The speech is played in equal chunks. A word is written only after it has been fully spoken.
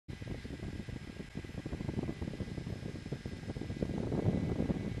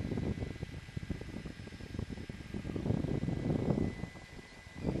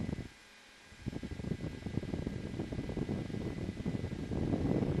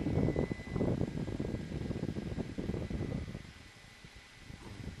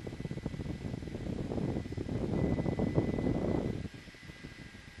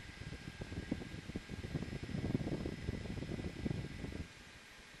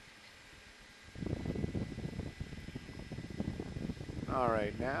All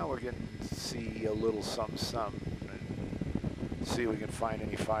right, now we're getting to see a little something. See if we can find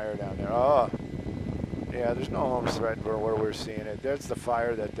any fire down there. Oh, yeah, there's no homes threatened where we're seeing it. There's the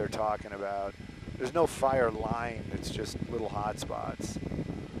fire that they're talking about. There's no fire line. It's just little hot spots.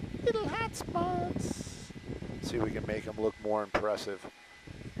 Little hot spots. See if we can make them look more impressive.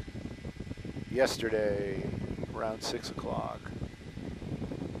 Yesterday, around 6 o'clock.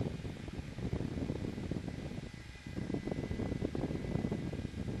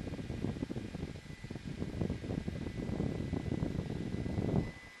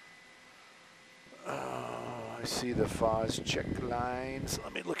 I see the Foz check lines.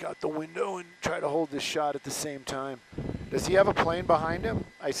 Let me look out the window and try to hold this shot at the same time. Does he have a plane behind him?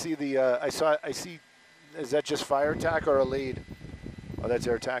 I see the, I see, is that just fire attack or a lead? Oh, that's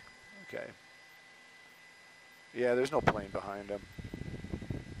air attack? Okay. Yeah, there's no plane behind him.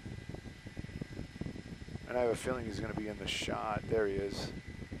 And I have a feeling he's going to be in the shot. There he is.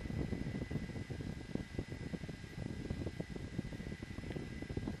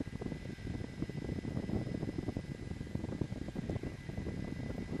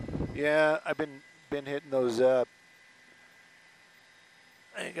 Yeah, I've been hitting those up.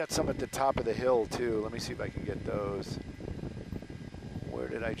 I got some at the top of the hill too. Let me see if I can get those. Where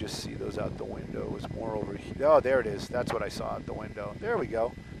did I just see those out the window? It was more over here. Oh, there it is. That's what I saw out the window. There we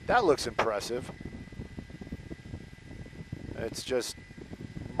go. That looks impressive. It's just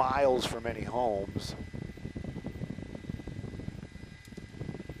miles from any homes.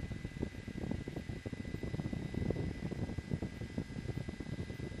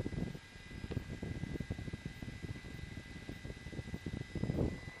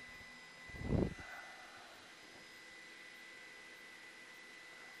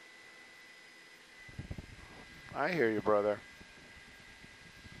 I hear you, brother.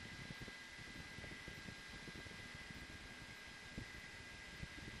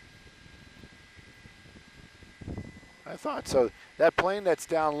 I thought so. That plane that's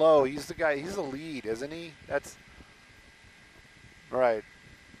down low, he's the guy, he's the lead, isn't he? That's right.